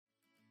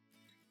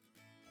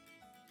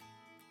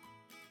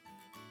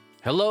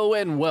Hello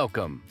and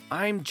welcome.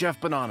 I'm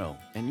Jeff Bonanno,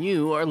 and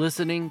you are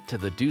listening to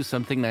the Do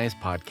Something Nice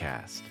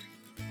podcast.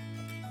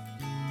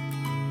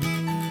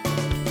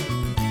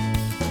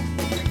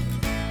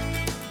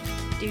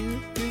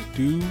 Do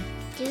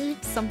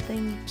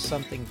something. Do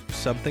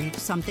something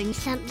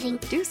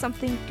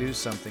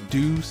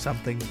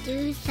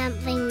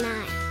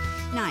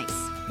nice.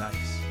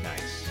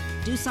 Nice.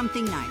 Do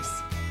something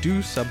nice.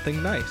 Do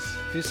something nice.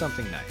 Do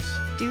something nice.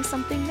 Do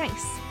something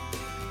nice.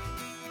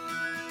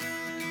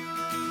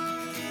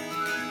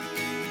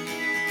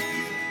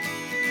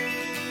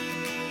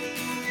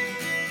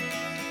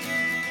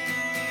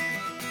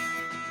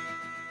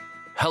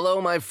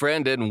 Hello, my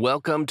friend, and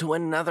welcome to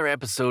another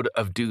episode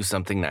of Do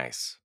Something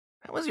Nice.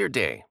 How was your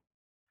day?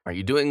 Are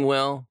you doing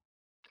well?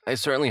 I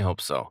certainly hope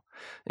so.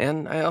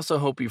 And I also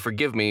hope you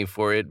forgive me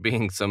for it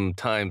being some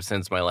time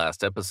since my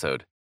last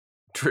episode.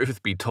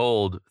 Truth be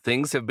told,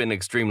 things have been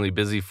extremely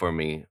busy for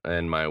me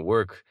and my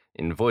work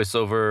in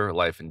voiceover,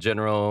 life in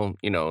general,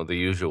 the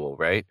usual,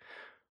 right?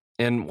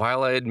 And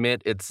while I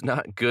admit it's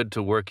not good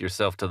to work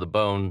yourself to the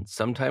bone,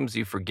 sometimes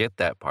you forget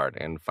that part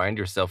and find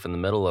yourself in the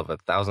middle of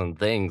 1,000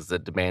 things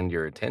that demand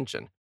your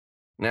attention.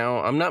 Now,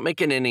 I'm not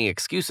making any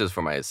excuses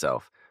for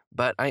myself,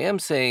 but I am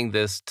saying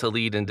this to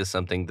lead into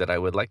something that I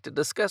would like to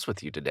discuss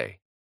with you today.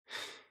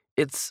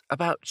 It's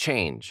about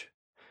change.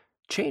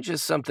 Change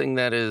is something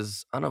that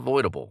is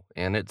unavoidable,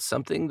 and it's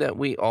something that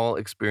we all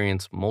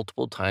experience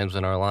multiple times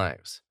in our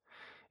lives.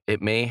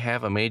 It may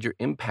have a major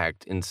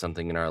impact in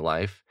something in our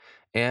life,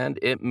 and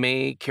it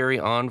may carry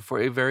on for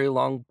a very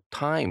long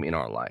time in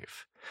our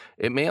life.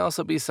 It may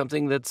also be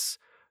something that's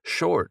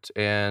short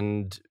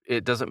and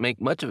it doesn't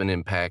make much of an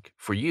impact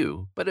for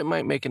you, but it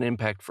might make an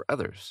impact for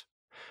others.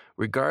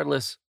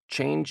 Regardless,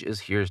 change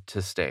is here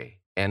to stay,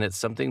 and it's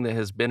something that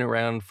has been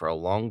around for a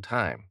long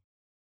time.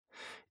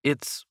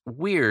 It's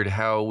weird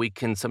how we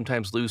can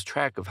sometimes lose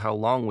track of how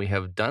long we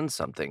have done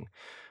something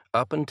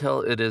up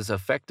until it is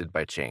affected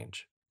by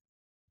change.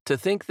 To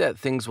think that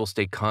things will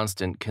stay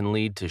constant can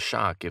lead to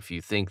shock if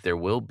you think there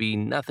will be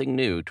nothing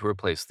new to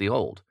replace the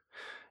old.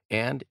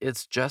 And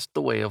it's just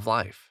the way of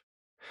life.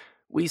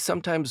 We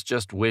sometimes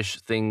just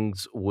wish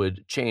things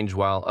would change,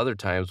 while other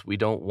times we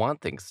don't want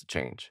things to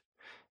change.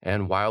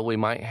 And while we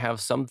might have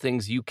some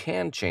things you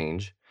can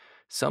change,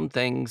 some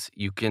things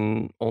you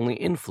can only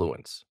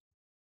influence.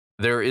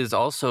 There is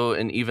also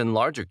an even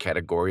larger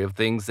category of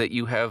things that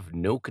you have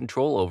no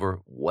control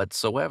over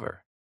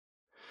whatsoever.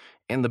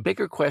 And the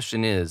bigger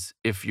question is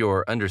if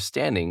your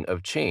understanding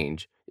of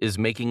change is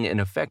making an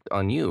effect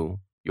on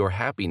you, your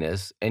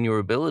happiness, and your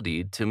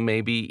ability to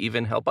maybe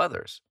even help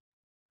others.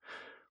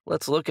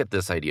 Let's look at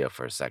this idea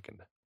for a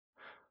second.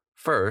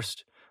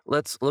 First,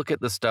 let's look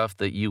at the stuff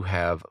that you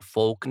have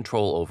full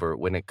control over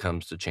when it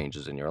comes to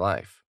changes in your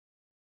life.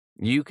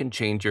 You can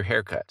change your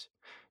haircut.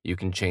 You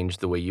can change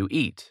the way you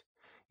eat.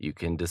 You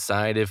can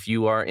decide if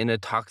you are in a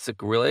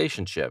toxic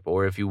relationship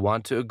or if you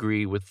want to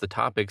agree with the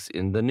topics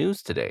in the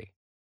news today.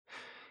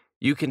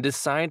 You can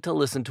decide to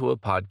listen to a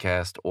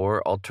podcast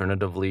or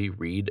alternatively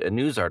read a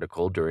news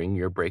article during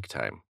your break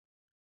time.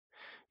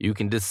 You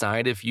can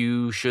decide if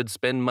you should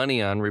spend money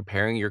on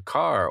repairing your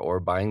car or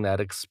buying that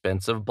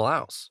expensive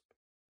blouse.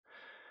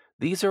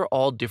 These are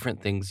all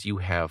different things you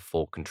have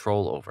full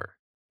control over.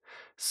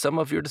 Some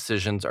of your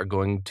decisions are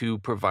going to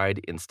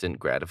provide instant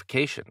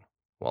gratification,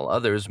 while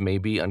others may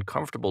be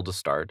uncomfortable to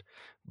start,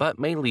 but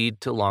may lead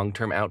to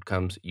long-term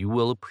outcomes you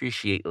will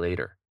appreciate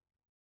later.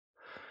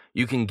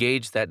 You can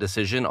gauge that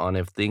decision on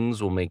if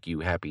things will make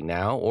you happy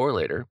now or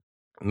later.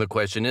 And the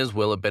question is,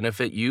 will it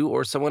benefit you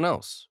or someone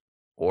else?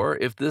 Or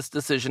if this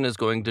decision is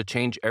going to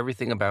change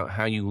everything about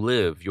how you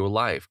live your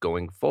life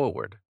going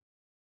forward.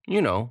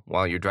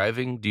 While you're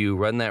driving, do you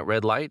run that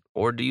red light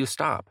or do you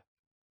stop?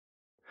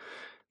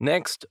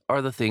 Next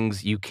are the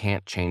things you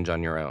can't change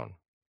on your own.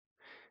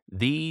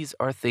 These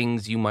are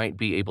things you might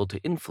be able to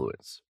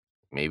influence,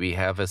 maybe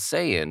have a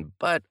say in,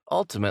 but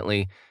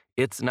ultimately,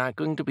 it's not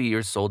going to be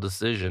your sole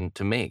decision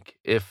to make,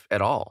 if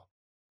at all.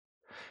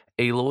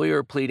 A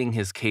lawyer pleading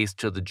his case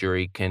to the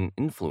jury can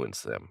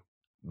influence them,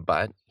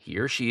 but he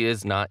or she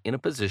is not in a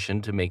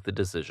position to make the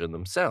decision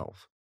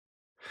themselves.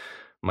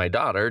 My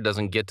daughter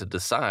doesn't get to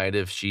decide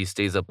if she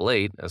stays up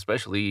late,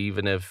 especially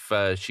even if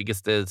she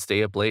gets to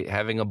stay up late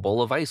having a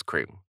bowl of ice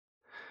cream.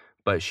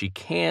 But she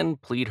can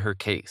plead her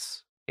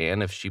case,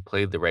 and if she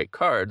played the right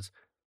cards,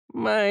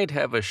 might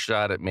have a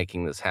shot at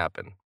making this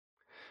happen.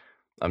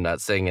 I'm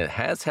not saying it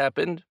has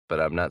happened, but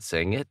I'm not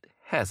saying it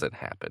hasn't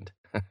happened.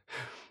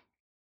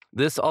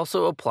 This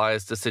also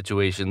applies to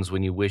situations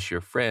when you wish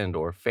your friend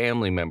or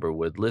family member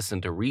would listen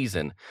to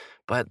reason,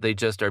 but they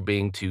just are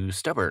being too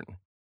stubborn.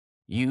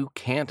 You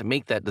can't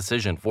make that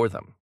decision for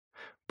them,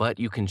 but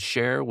you can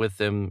share with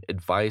them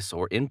advice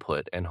or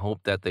input and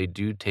hope that they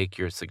do take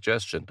your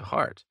suggestion to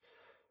heart.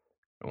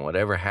 And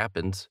whatever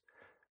happens,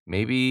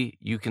 maybe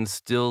you can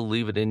still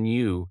leave it in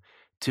you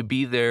to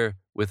be there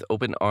with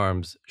open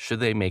arms should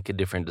they make a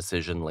different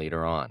decision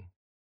later on.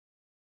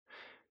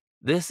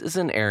 This is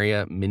an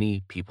area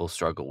many people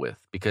struggle with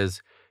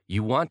because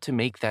you want to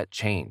make that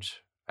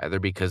change, either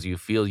because you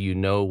feel you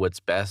know what's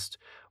best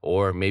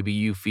Or maybe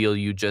you feel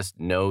you just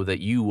know that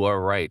you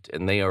are right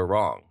and they are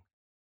wrong.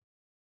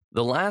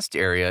 The last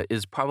area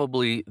is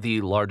probably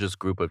the largest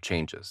group of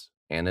changes,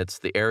 and it's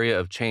the area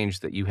of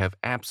change that you have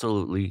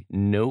absolutely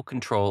no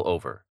control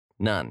over.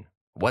 None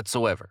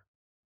whatsoever.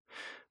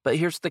 But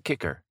here's the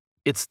kicker,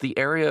 it's the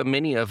area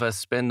many of us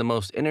spend the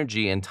most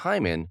energy and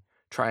time in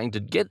trying to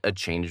get a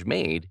change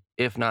made,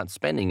 if not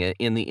spending it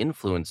in the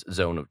influence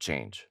zone of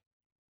change.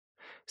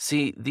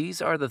 See,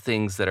 these are the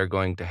things that are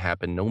going to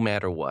happen no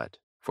matter what.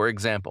 For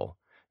example,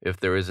 if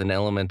there is an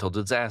elemental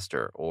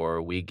disaster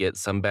or we get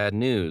some bad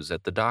news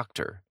at the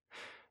doctor,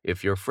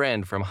 if your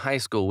friend from high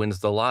school wins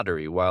the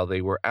lottery while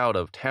they were out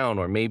of town,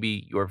 or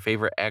maybe your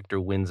favorite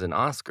actor wins an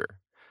Oscar.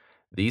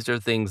 These are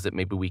things that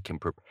maybe we can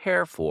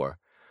prepare for,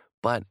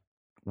 but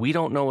we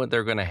don't know when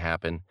they're going to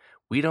happen.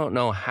 We don't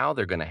know how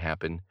they're going to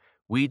happen.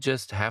 We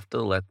just have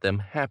to let them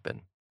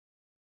happen.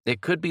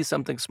 It could be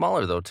something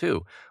smaller, though,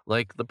 too,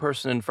 like the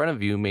person in front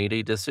of you made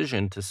a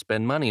decision to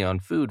spend money on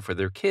food for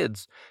their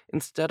kids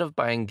instead of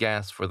buying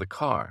gas for the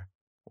car,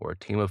 or a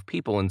team of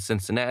people in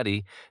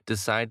Cincinnati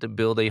decide to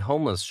build a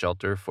homeless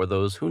shelter for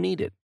those who need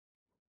it.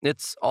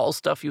 It's all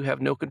stuff you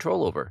have no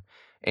control over,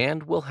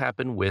 and will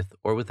happen with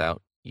or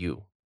without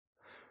you.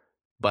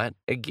 But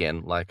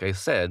again, like I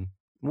said,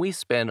 we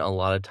spend a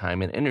lot of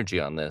time and energy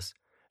on this,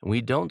 and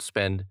we don't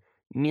spend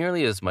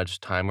nearly as much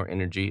time or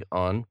energy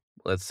on,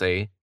 let's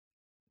say,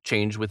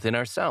 change within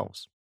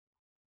ourselves.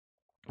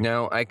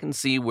 Now, I can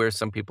see where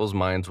some people's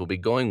minds will be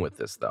going with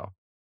this, though.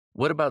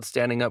 What about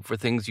standing up for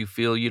things you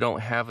feel you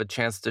don't have a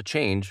chance to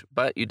change,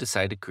 but you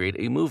decide to create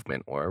a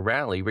movement or a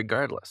rally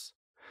regardless?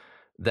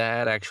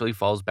 That actually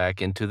falls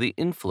back into the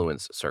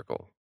influence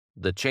circle.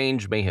 The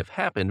change may have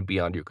happened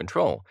beyond your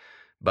control,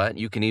 but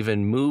you can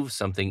even move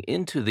something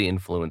into the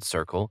influence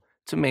circle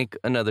to make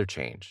another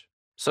change.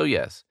 So,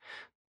 yes,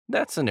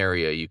 that's an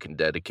area you can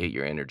dedicate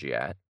your energy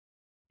at.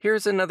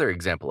 Here's another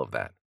example of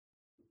that.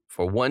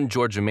 For one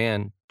Georgia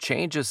man,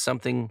 change is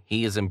something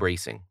he is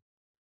embracing.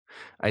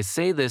 I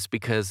say this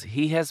because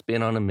he has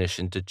been on a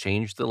mission to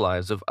change the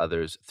lives of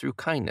others through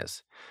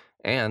kindness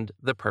and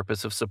the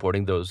purpose of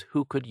supporting those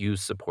who could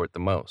use support the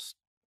most.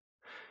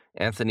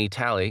 Anthony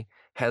Talley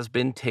has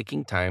been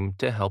taking time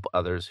to help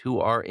others who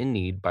are in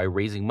need by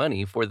raising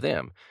money for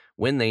them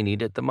when they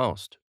need it the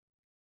most.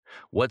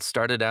 What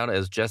started out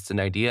as just an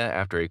idea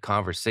after a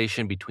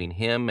conversation between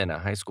him and a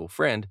high school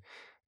friend,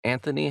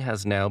 Anthony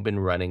has now been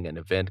running an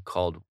event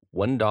called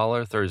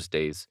 $1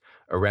 Thursdays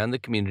around the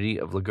community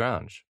of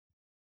Lagrange.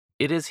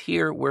 It is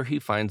here where he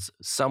finds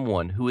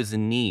someone who is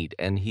in need,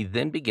 and he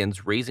then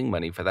begins raising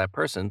money for that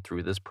person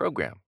through this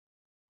program.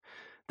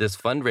 This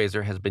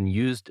fundraiser has been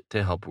used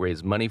to help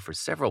raise money for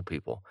several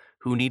people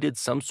who needed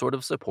some sort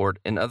of support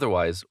and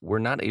otherwise were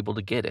not able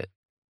to get it.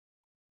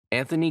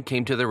 Anthony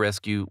came to the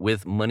rescue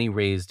with money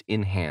raised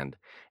in hand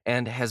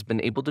and has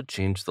been able to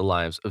change the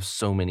lives of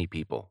so many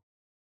people.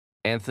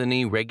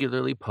 Anthony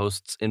regularly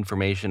posts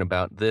information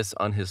about this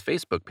on his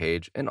Facebook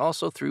page and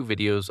also through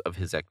videos of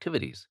his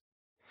activities.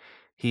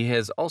 He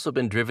has also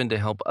been driven to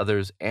help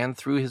others, and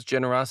through his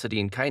generosity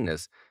and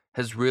kindness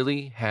has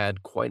really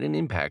had quite an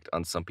impact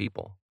on some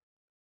people.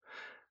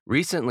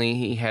 Recently,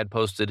 he had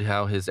posted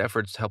how his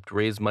efforts helped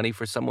raise money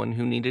for someone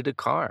who needed a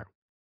car.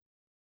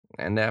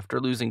 And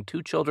after losing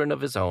 2 children of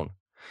his own,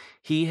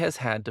 he has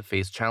had to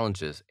face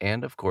challenges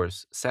and, of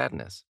course,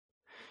 sadness.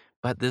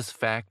 But this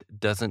fact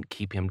doesn't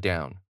keep him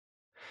down.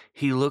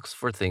 He looks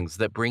for things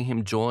that bring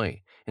him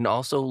joy and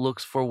also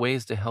looks for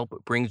ways to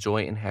help bring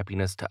joy and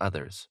happiness to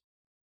others.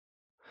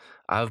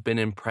 I've been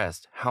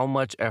impressed how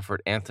much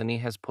effort Anthony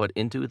has put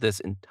into this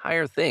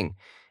entire thing,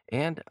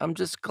 and I'm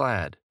just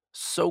glad,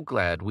 so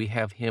glad we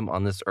have him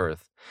on this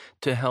earth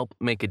to help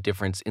make a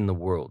difference in the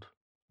world,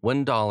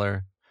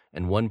 $1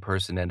 and one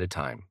person at a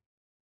time.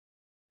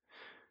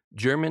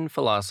 German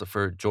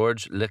philosopher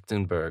George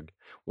Lichtenberg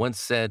once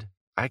said,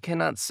 "I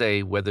cannot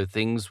say whether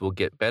things will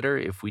get better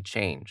if we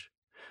change.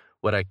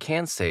 What I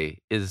can say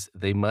is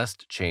they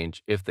must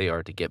change if they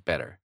are to get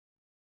better."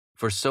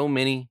 For so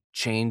many,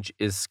 change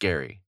is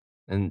scary,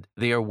 and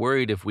they are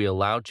worried if we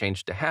allow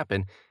change to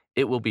happen,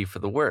 it will be for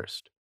the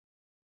worst.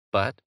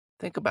 But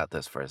think about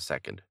this for a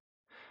second.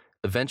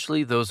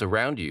 Eventually, those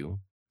around you,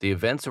 the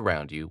events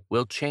around you,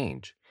 will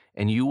change,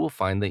 and you will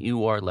find that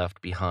you are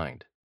left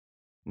behind.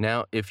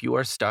 Now, if you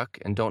are stuck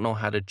and don't know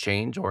how to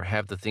change or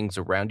have the things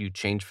around you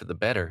change for the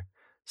better,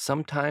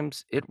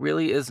 sometimes it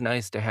really is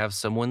nice to have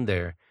someone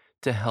there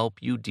to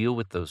help you deal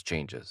with those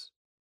changes.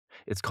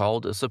 It's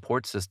called a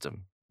support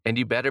system, and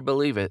you better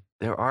believe it,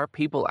 there are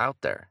people out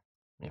there.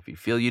 If you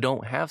feel you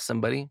don't have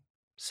somebody,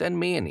 send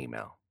me an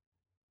email.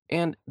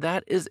 And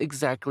that is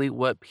exactly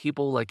what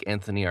people like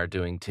Anthony are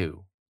doing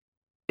too.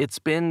 It's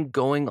been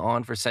going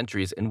on for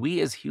centuries, and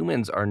we as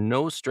humans are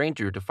no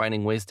stranger to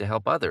finding ways to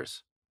help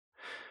others.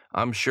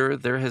 I'm sure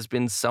there has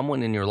been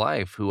someone in your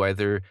life who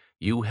either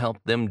you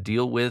helped them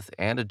deal with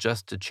and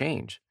adjust to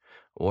change,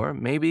 or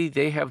maybe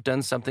they have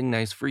done something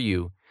nice for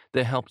you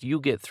that helped you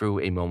get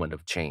through a moment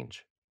of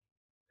change.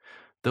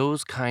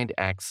 Those kind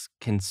acts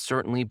can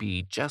certainly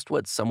be just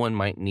what someone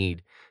might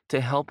need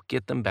to help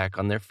get them back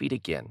on their feet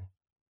again.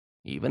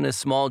 Even a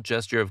small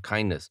gesture of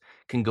kindness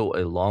can go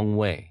a long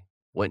way,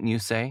 wouldn't you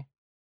say?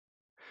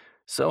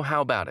 So,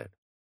 how about it?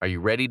 Are you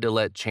ready to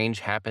let change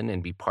happen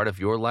and be part of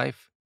your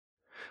life?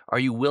 Are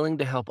you willing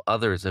to help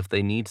others if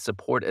they need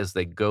support as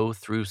they go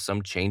through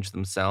some change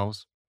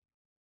themselves?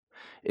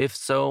 If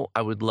so,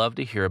 I would love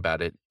to hear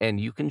about it, and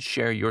you can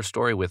share your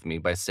story with me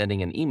by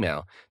sending an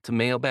email to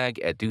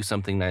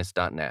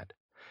mailbag@dosomethingnice.net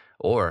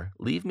or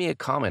leave me a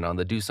comment on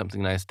the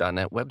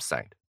dosomethingnice.net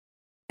website.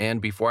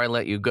 And before I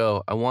let you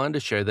go, I wanted to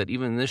share that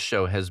even this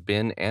show has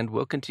been and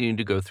will continue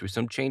to go through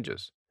some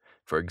changes.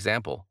 For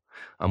example,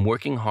 I'm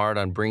working hard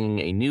on bringing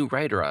a new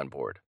writer on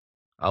board.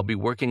 I'll be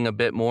working a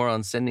bit more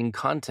on sending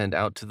content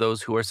out to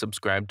those who are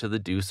subscribed to the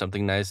Do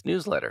Something Nice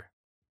newsletter,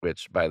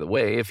 which, by the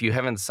way, if you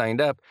haven't signed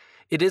up,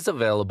 it is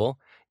available.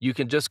 You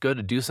can just go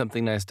to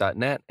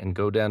dosomethingnice.net and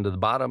go down to the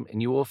bottom,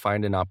 and you will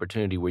find an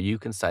opportunity where you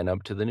can sign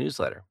up to the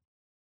newsletter.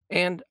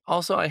 And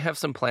also, I have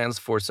some plans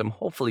for some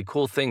hopefully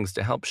cool things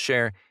to help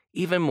share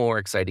even more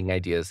exciting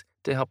ideas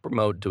to help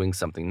promote doing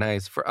something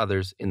nice for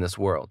others in this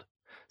world.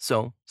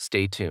 So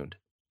stay tuned.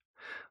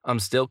 I'm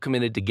still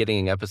committed to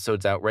getting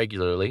episodes out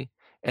regularly,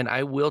 and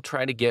I will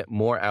try to get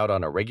more out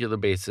on a regular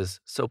basis,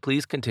 so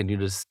please continue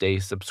to stay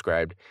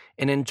subscribed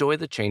and enjoy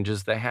the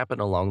changes that happen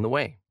along the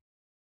way.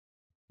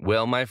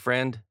 Well, my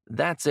friend,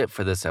 that's it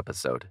for this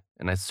episode,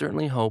 and I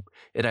certainly hope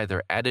it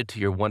either added to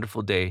your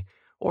wonderful day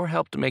or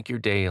helped to make your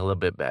day a little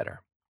bit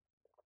better.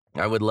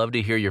 I would love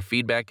to hear your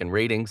feedback and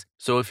ratings,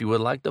 so if you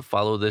would like to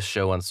follow this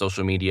show on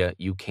social media,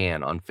 you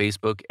can on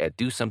Facebook at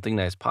Do Something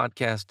Nice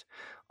Podcast,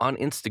 on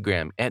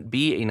Instagram at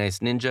Be a Nice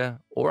Ninja,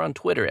 or on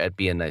Twitter at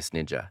Be a Nice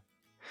Ninja.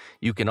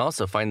 You can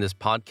also find this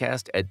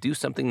podcast at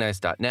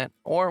dosomethingnice.net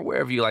or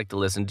wherever you like to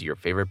listen to your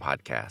favorite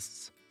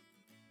podcasts.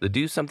 The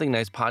Do Something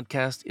Nice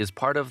podcast is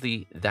part of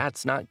the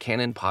That's Not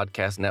Canon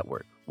podcast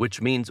network,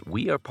 which means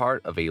we are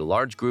part of a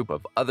large group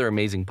of other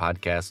amazing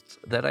podcasts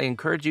that I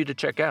encourage you to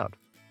check out.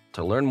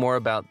 To learn more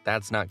about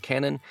That's Not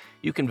Canon,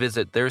 you can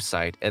visit their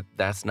site at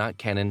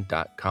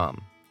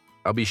that'snotcanon.com.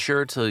 I'll be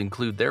sure to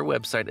include their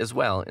website as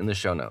well in the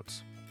show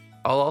notes.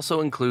 I'll also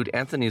include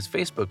Anthony's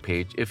Facebook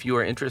page if you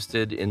are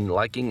interested in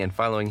liking and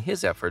following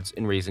his efforts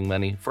in raising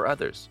money for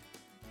others.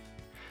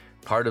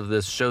 Part of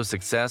this show's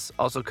success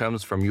also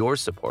comes from your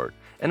support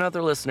and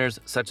other listeners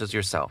such as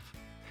yourself.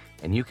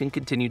 And you can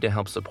continue to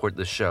help support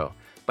the show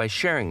by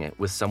sharing it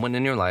with someone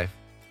in your life,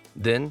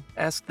 then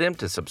ask them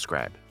to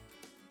subscribe.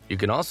 You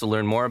can also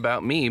learn more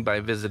about me by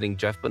visiting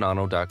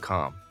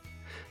jeffbonanno.com.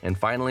 And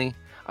finally,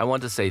 I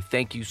want to say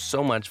thank you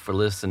so much for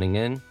listening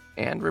in,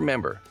 and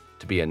remember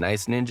to be a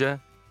nice ninja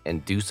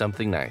and do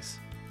something nice.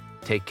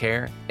 Take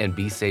care and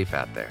be safe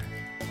out there.